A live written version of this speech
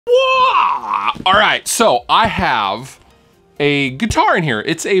All right, so I have a guitar in here.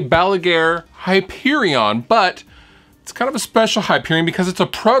 It's a Balaguer Hyperion, but it's kind of a special Hyperion because it's a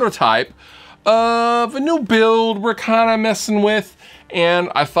prototype of a new build we're kind of messing with, and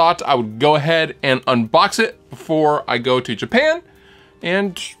I thought I would go ahead and unbox it before I go to Japan.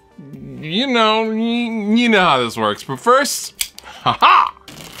 And you know how this works. But first, haha.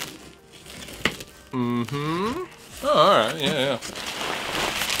 Oh, all right, yeah.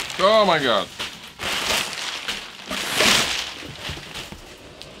 Oh my God.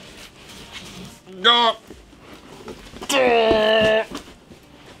 Go.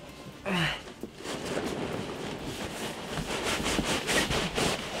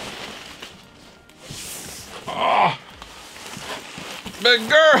 Oh, big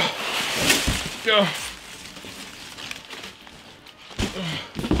girl. Go.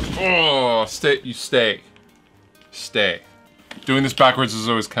 Oh, stay. Doing this backwards is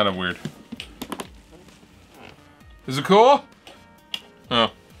always kind of weird. Is it cool?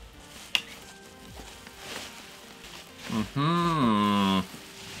 Oh.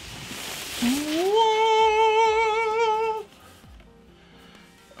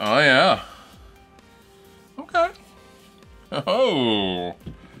 Oh yeah. Okay. Oh.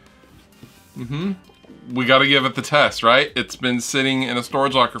 We gotta give it the test, right? It's been sitting in a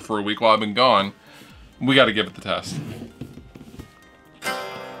storage locker for a week while I've been gone. We gotta give it the test.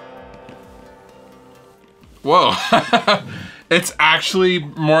 Whoa. It's actually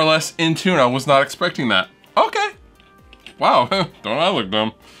more or less in tune. I was not expecting that. Okay. Wow, don't I look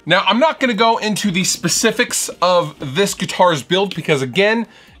dumb. Now, I'm not gonna go into the specifics of this guitar's build because again,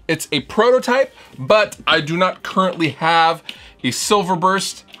 it's a prototype, but I do not currently have a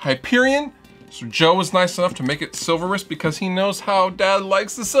Silverburst Hyperion. So Joe was nice enough to make it Silverburst because he knows how Dad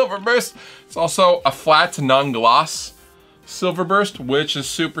likes the Silverburst. It's also a flat non-gloss Silverburst, which is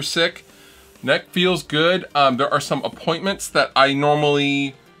super sick. Neck feels good. There are some appointments that I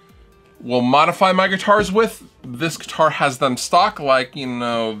normally will modify my guitars with. This guitar has them stock, like, you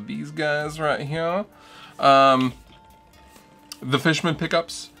know, these guys right here. The Fishman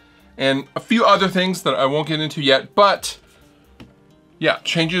pickups, and a few other things that I won't get into yet, but yeah,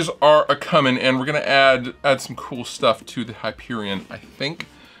 changes are a-coming, and we're gonna add some cool stuff to the Hyperion, I think,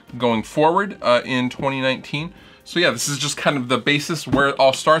 going forward in 2019. So yeah, this is just kind of the basis where it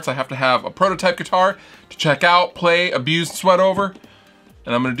all starts. I have to have a prototype guitar to check out, play, abuse, and sweat over.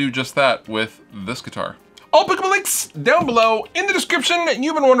 And I'm gonna do just that with this guitar. I'll pick up links down below in the description.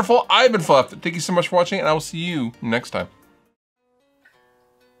 You've been wonderful, I've been Fluff. Thank you so much for watching, and I will see you next time.